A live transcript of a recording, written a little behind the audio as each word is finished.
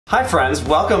Hi friends,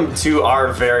 welcome to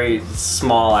our very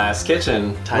small ass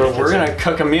kitchen where we're gonna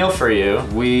cook a meal for you.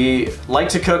 We like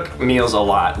to cook meals a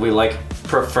lot. We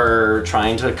prefer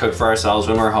trying to cook for ourselves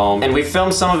when we're home. And we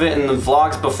filmed some of it in the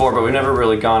vlogs before, but we've never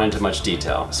really gone into much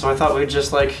detail. So I thought we'd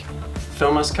just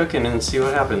film us cooking and see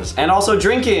what happens. And also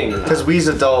drinking! Because we's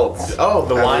adults. Oh,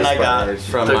 the wine I got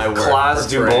from my work. Claus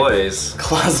du Bois.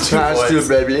 Claus du Bois.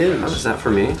 Baby. Is that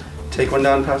for me? Take one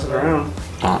down and pass it around.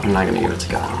 Oh, I'm not gonna give it to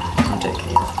God. I'm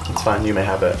taking it. It's fine, you may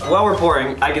have it. While we're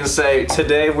pouring, I can say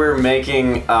today we're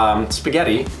making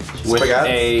spaghetti with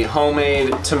a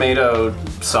homemade tomato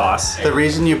sauce. The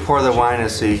reason you pour the wine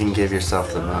is so you can give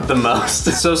yourself the most. The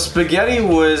most. So spaghetti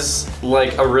was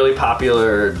like a really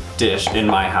popular dish in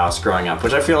my house growing up,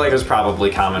 which I feel like is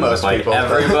probably common with like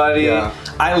everybody. Yeah.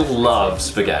 I love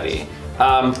spaghetti.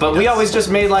 But we always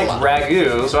just made like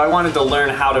ragu, so I wanted to learn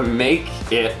how to make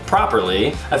it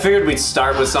properly. I figured we'd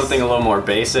start with something a little more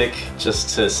basic,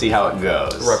 just to see how it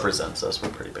goes. Represents us, we're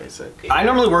pretty basic. I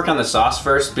normally work on the sauce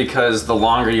first because the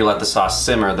longer you let the sauce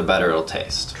simmer, the better it'll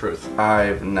taste. Truth.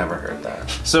 I've never heard that.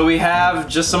 So we have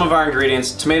just some of our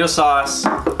ingredients: tomato sauce,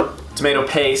 tomato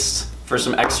paste for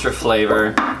some extra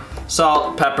flavor,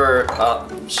 salt, pepper, a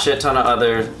shit ton of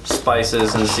other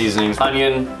spices and seasonings,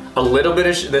 onion, a little bit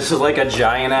of this is like a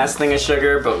giant ass thing of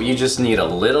sugar, but you just need a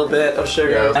little bit of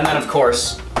sugar. Yeah. And then of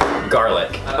course,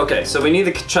 garlic. Okay, so we need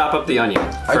to chop up the onion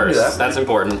first. I can do that. That's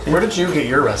important. Where did you get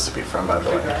your recipe from, by the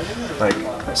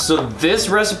way? So this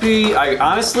recipe,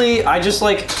 I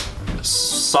just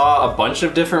saw a bunch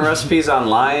of different recipes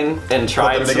online and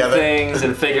tried some things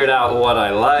and figured out what I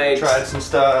liked. Tried some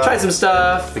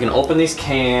stuff. We can open these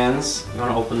cans. You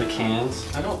want to open the cans?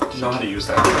 I don't know how to use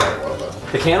that very well, though.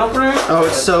 The can opener? Oh,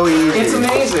 it's so easy. It's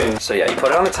amazing. So yeah, you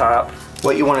put it on the top.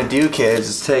 What you want to do, kids,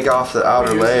 is take off the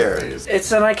outer layer.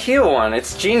 It's an IKEA one.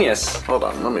 It's genius. Hold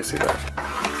on, let me see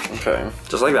that. Okay.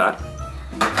 Just like that.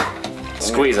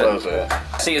 Squeeze it.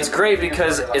 See, it's great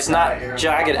because it's not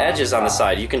jagged edges on the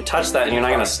side. You can touch that and you're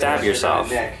not gonna stab yourself.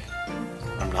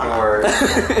 Or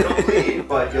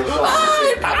but you'll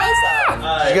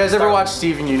Did you guys ever watch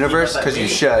Steven Universe? Because you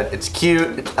should. It's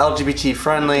cute. It's LGBT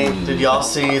friendly. Did y'all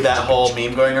see that whole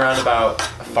meme going around about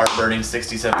a fart burning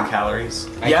 67 calories?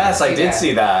 Yes, I did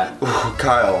see that. Ooh,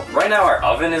 Kyle. Right now our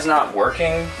oven is not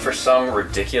working for some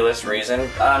ridiculous reason.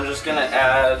 I'm just gonna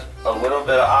add a little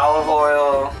bit of olive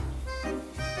oil.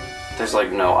 There's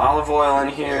like no olive oil in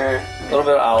here. A little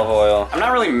bit of olive oil. I'm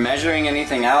not really measuring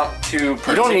anything out too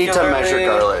particularly. You don't need to measure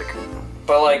garlic.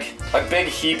 But like a big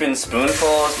heaping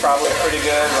spoonful is probably pretty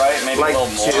good, right? Maybe like a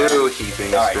little more. 2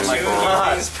 heaping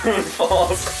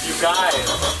spoonfuls. You guys.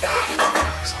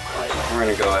 We're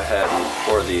gonna go ahead and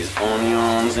pour these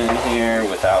onions in here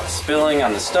without spilling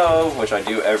on the stove, which I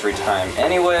do every time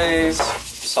anyways.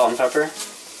 Salt and pepper.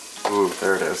 Ooh,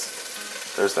 there it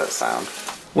is. There's that sound.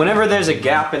 Whenever there's a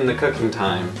gap in the cooking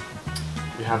time,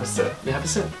 you have a sip. You have a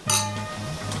sip.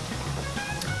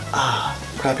 Ah,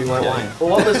 crappy white wine.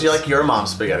 Well, what was your mom's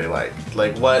spaghetti like?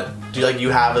 Like, what do you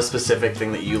have a specific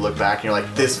thing that you look back and you're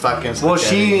like, this fucking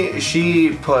spaghetti? Well,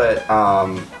 she put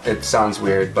it sounds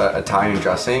weird, but Italian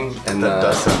dressing in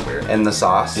the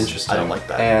sauce. Interesting. I don't like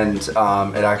that. And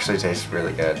it actually tastes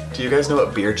really good. Do you guys know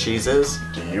what beer cheese is?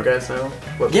 Do you guys know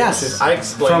what yes. beer cheese is? I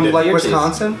explained From it. like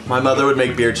Wisconsin? My mother would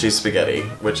make beer cheese spaghetti,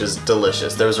 which is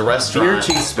delicious. There was a restaurant. Beer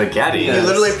cheese spaghetti? You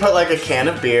literally put like a can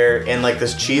of beer in like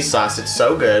this cheese sauce. It's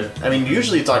so good. I mean,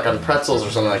 usually it's like on pretzels or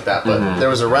something like that, but there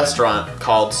was a restaurant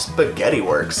called Spaghetti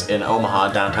Works in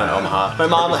Omaha, downtown Omaha. My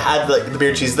mom had the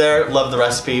beer cheese there, loved the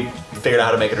recipe, figured out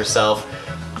how to make it herself.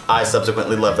 I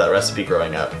subsequently loved that recipe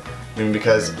growing up. I mean,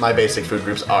 because my basic food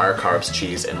groups are carbs,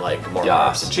 cheese, and like more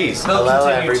carbs and cheese. Hello,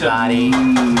 everybody.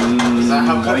 Is that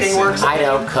how cooking works? I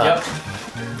don't cook. Yep.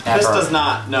 Chris does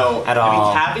not know at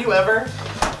all. I mean, have you ever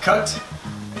cooked?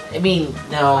 I mean,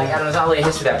 no, I don't know, there's not really a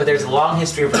history of that, but there's a long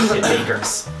history of really good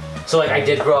bakers. So like, I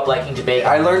did grow up liking to bake.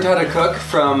 I learned how to cook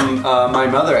from my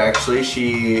mother, actually.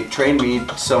 She trained me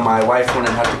so my wife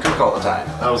wouldn't have to cook all the time.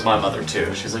 That was my mother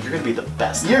too. She's like, you're gonna be the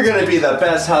best. You're gonna be the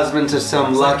best husband to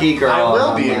some lucky girl. I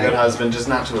will be a good husband, just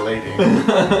not to a lady.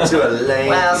 To a lady.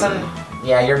 Well,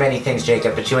 yeah, you're many things,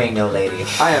 Jacob, but you ain't no lady.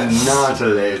 I am not a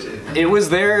lady. It was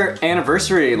their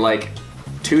anniversary like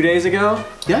 2 days ago?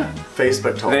 Yeah.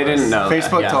 Facebook told us. They didn't know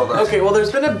Facebook that, told us. Okay, well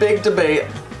there's been a big debate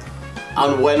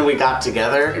on when we got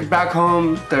together. Back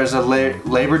home, there's a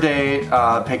Labor Day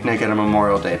picnic and a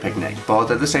Memorial Day picnic.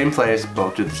 Both at the same place,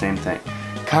 both do the same thing.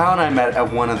 Kyle and I met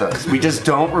at one of those. We just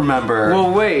don't remember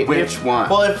which one.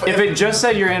 Well, if it just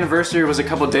said your anniversary was a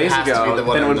couple days ago,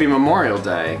 then it would be Memorial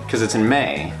Day, because it's in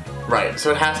May. Right,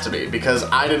 so it has to be, because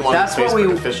I didn't want to be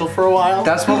Facebook official for a while.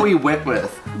 That's what we went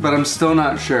with. but I'm still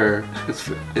not sure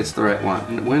it's the right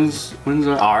one. When's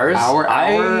Ours? Our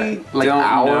I don't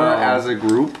know. as a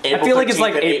group? April I feel like it's 13th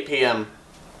like at 8 p.m.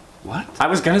 What? I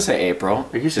was gonna say April.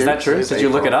 Are you Is that true? serious? Did you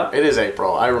look it up? It is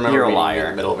April. I remember You're a being liar. in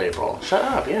the middle of April. Shut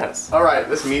up, yes. Alright,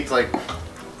 this meat's like...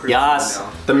 Yes,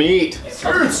 the meat. It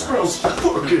smells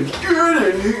fucking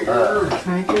good in here.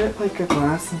 Can I get like a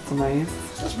glass of some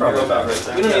ice? That's probably about right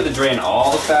there. You don't need to drain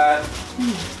all the fat.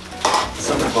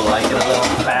 Some people like it a little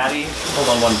fatty. Hold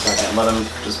on 1 second. Let him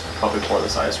just probably pour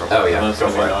this ice real quick. Oh, yeah. That's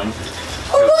gonna be annoying.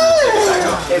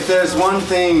 If there's one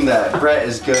thing that Brett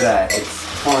is good at,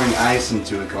 it's pouring ice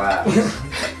into a glass.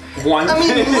 One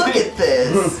thing. look at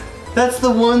this. That's the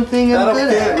one thing I'm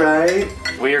good at, right?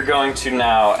 We are going to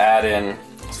now add in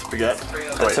Spaghetti.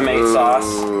 the tomato sauce.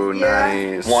 Ooh,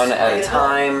 nice. One at a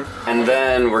time, and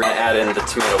then we're gonna add in the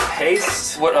tomato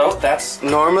paste. What? Oh, that's.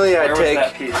 Normally I Where was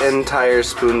that take piece? entire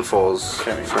spoonfuls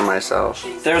for myself.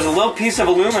 There's a little piece of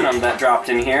aluminum that dropped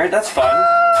in here. That's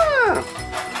fun.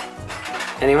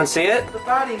 Anyone see it? The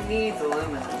body needs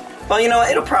aluminum. Well, you know what?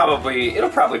 It'll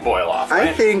probably boil off. Right?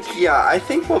 I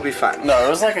think we'll be fine. No, it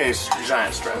was like a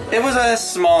giant strip. It was a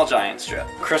small giant strip.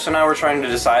 Chris and I were trying to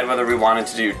decide whether we wanted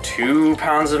to do 2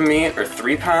 pounds of meat or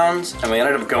 3 pounds, and we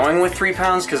ended up going with 3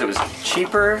 pounds because it was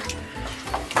cheaper.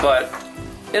 But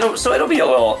it'll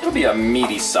be a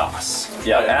meaty sauce.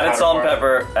 Yeah, added salt and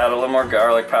pepper, add a little more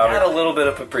garlic powder, add a little bit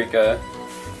of paprika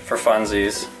for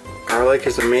funsies. Garlic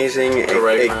is amazing. It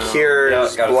Oregano.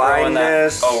 cures Gotta throw in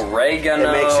that blindness. oregano.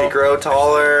 It makes you grow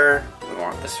taller, We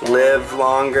want this one. live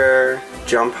longer,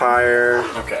 jump higher.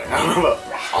 Okay, I don't know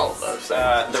about all of those.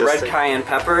 The Just red like- cayenne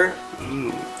pepper.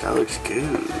 That looks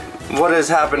good. What is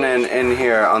happening in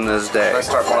here on this day? Let's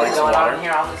start boiling some Going on water.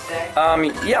 here on this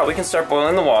day? Yeah, we can start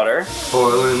boiling the water.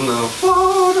 Boiling the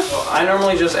water. I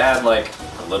normally just add like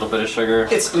a little bit of sugar.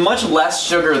 It's much less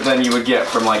sugar than you would get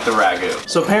from like the ragu.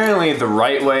 So apparently the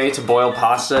right way to boil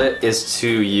pasta is to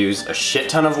use a shit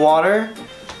ton of water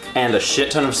and a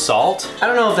shit ton of salt. I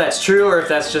don't know if that's true or if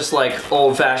that's just like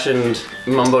old-fashioned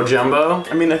mumbo jumbo.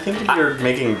 I mean, I think if you're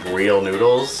making real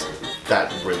noodles,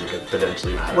 that really could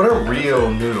potentially matter. What a real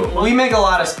noodle. We make a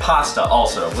lot of pasta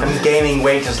also. I'm gaining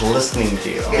weight just listening to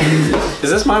you. Is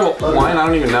this my wine? I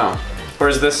don't even know. Or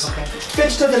is this?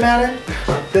 Bitch, doesn't matter.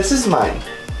 This is mine.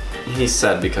 He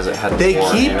said because it had. They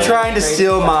corn keep in it. trying to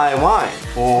steal my wine.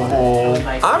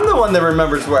 I'm the one that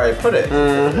remembers where I put it.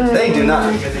 They do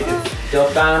not.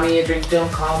 Don't buy me a drink,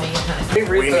 don't call me a honey.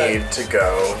 We need to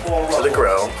go to the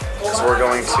grill because we're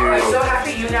going So to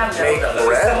happy you now know make that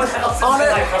bread someone else on is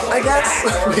it, like, I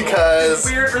guess, because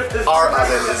weird with this our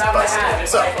person oven is not my head. busted.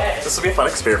 So this will be a fun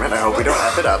experiment. I hope we don't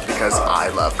F it up because I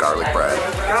love garlic bread.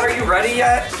 God, are you ready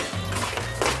yet?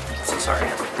 So sorry.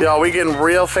 Y'all, we getting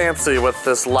real fancy with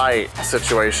this light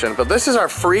situation, but this is our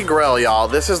free grill, y'all.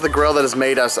 This is the grill that has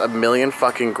made us a million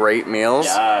fucking great meals.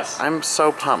 Yes. I'm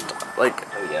so pumped. Like,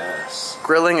 Oh yes.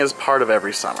 grilling is part of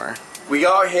every summer. We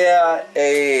got here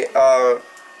a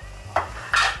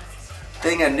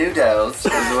thing of noodles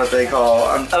is what they call.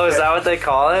 Oh, is that what they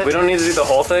call it? We don't need to do the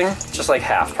whole thing. Just like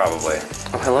half, probably.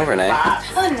 Oh, hello, Renee.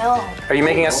 Oh no. Are you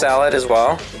making a salad as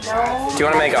well? No. Do you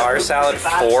want to make our salad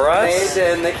for us?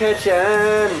 Made in the kitchen.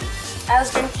 I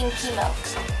was drinking pea milk.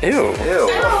 Ew.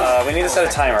 Ew. We need to set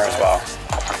a timer as well.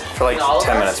 For like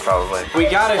 10 minutes probably. We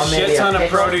got a maybe shit ton a of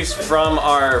pickle. produce from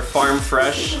our farm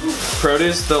fresh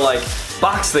produce, the like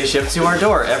box they ship to our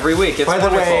door every week. It's By the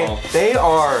wonderful. way, they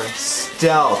are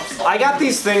stealth. I got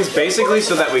these things basically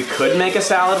so that we could make a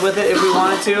salad with it if we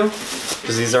wanted to.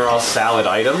 Because these are all salad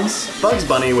items. Bugs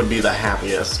Bunny would be the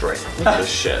happiest right now. Look at this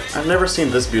shit. I've never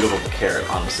seen this beautiful of a carrot,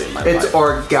 honestly, in my It's life.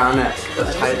 organic.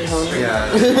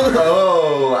 Yeah.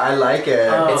 Oh, I like it.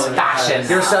 It's fashion.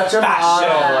 You're such a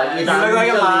model. You look like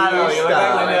a model. You look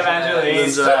like Linda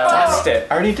Evangelista. Test it.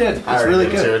 I already did. It's really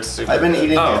good. It's super I've been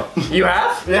eating Oh, it. you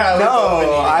have? Yeah,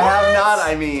 No, I have not.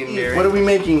 I mean, what are we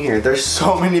making here? There's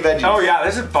so many veggies. Oh yeah,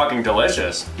 this is fucking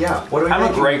delicious. Yeah. What are we I'm a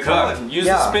making? great cook. Use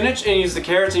the Yeah. spinach and use the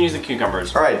carrots and use the cucumbers.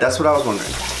 All right, that's what I was wondering.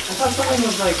 I thought something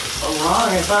was like wrong.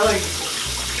 I thought like.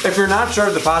 If you're not sure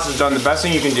if the pasta's done, the best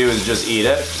thing you can do is just eat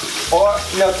it. Or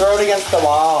no, throw it against the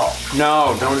wall.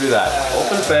 No, don't do that.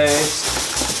 Open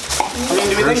face. I mean,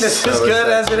 do we think this is good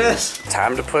as it is?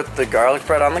 Time to put the garlic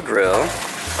bread on the grill.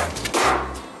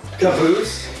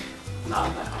 Caboose.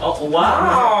 Oh,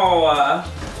 wow.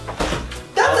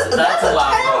 That's a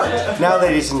lot of Now,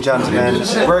 ladies and gentlemen,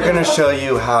 we're gonna show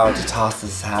you how to toss a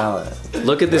salad.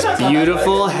 Look at this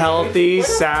beautiful, healthy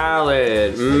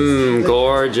salad. Mmm,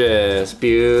 gorgeous,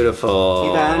 beautiful.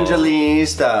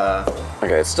 Evangelista.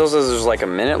 Okay, it still says there's like a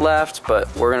minute left,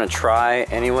 but we're gonna try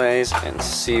anyways and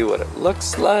see what it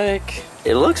looks like.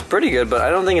 It looks pretty good, but I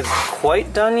don't think it's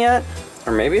quite done yet.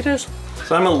 Or maybe it is.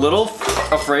 So I'm a little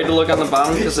afraid to look on the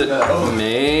bottom because it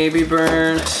may be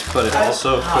burnt, but it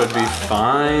also could be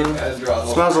fine. It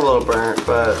smells a little burnt,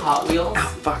 but Hot Wheels.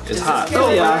 Fuck, it's hot.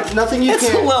 oh yeah, nothing you It's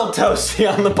a can't. little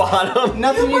toasty on the bottom.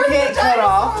 Nothing you can't cut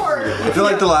off. I feel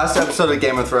like the last episode of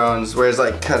Game of Thrones, where it's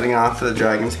like cutting off the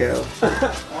dragon scale.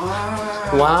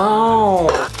 Wow.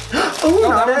 Oh,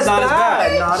 That one's not as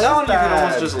bad. Not That one as you can bad.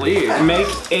 almost just leave. Make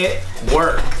it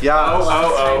work.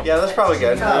 Yeah. Yeah, that's probably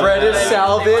good. Bread is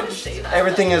salvaged.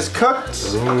 Everything is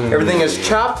cooked. Everything is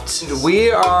chopped. We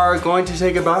are going to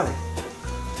say goodbye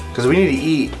because we need to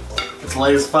eat. It's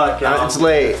late as fuck, y'all. It's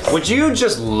late. Would you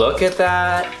just look at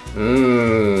that?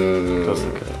 Mmm.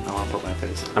 I want to put my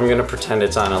face in. I'm gonna pretend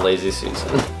it's on a lazy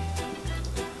Susan.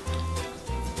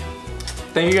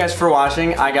 Thank you guys for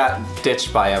watching. I got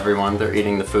ditched by everyone. They're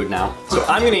eating the food now. So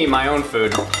I'm gonna eat my own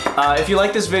food. If you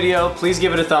like this video, please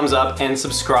give it a thumbs up and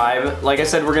subscribe. Like I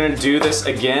said, we're gonna do this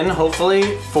again,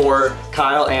 hopefully, for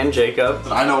Kyle and Jacob.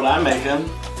 I know what I'm making.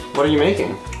 What are you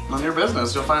making? None of your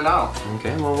business. You'll find out.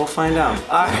 Okay, well, we'll find out.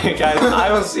 All right, guys,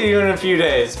 I will see you in a few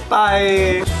days.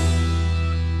 Bye.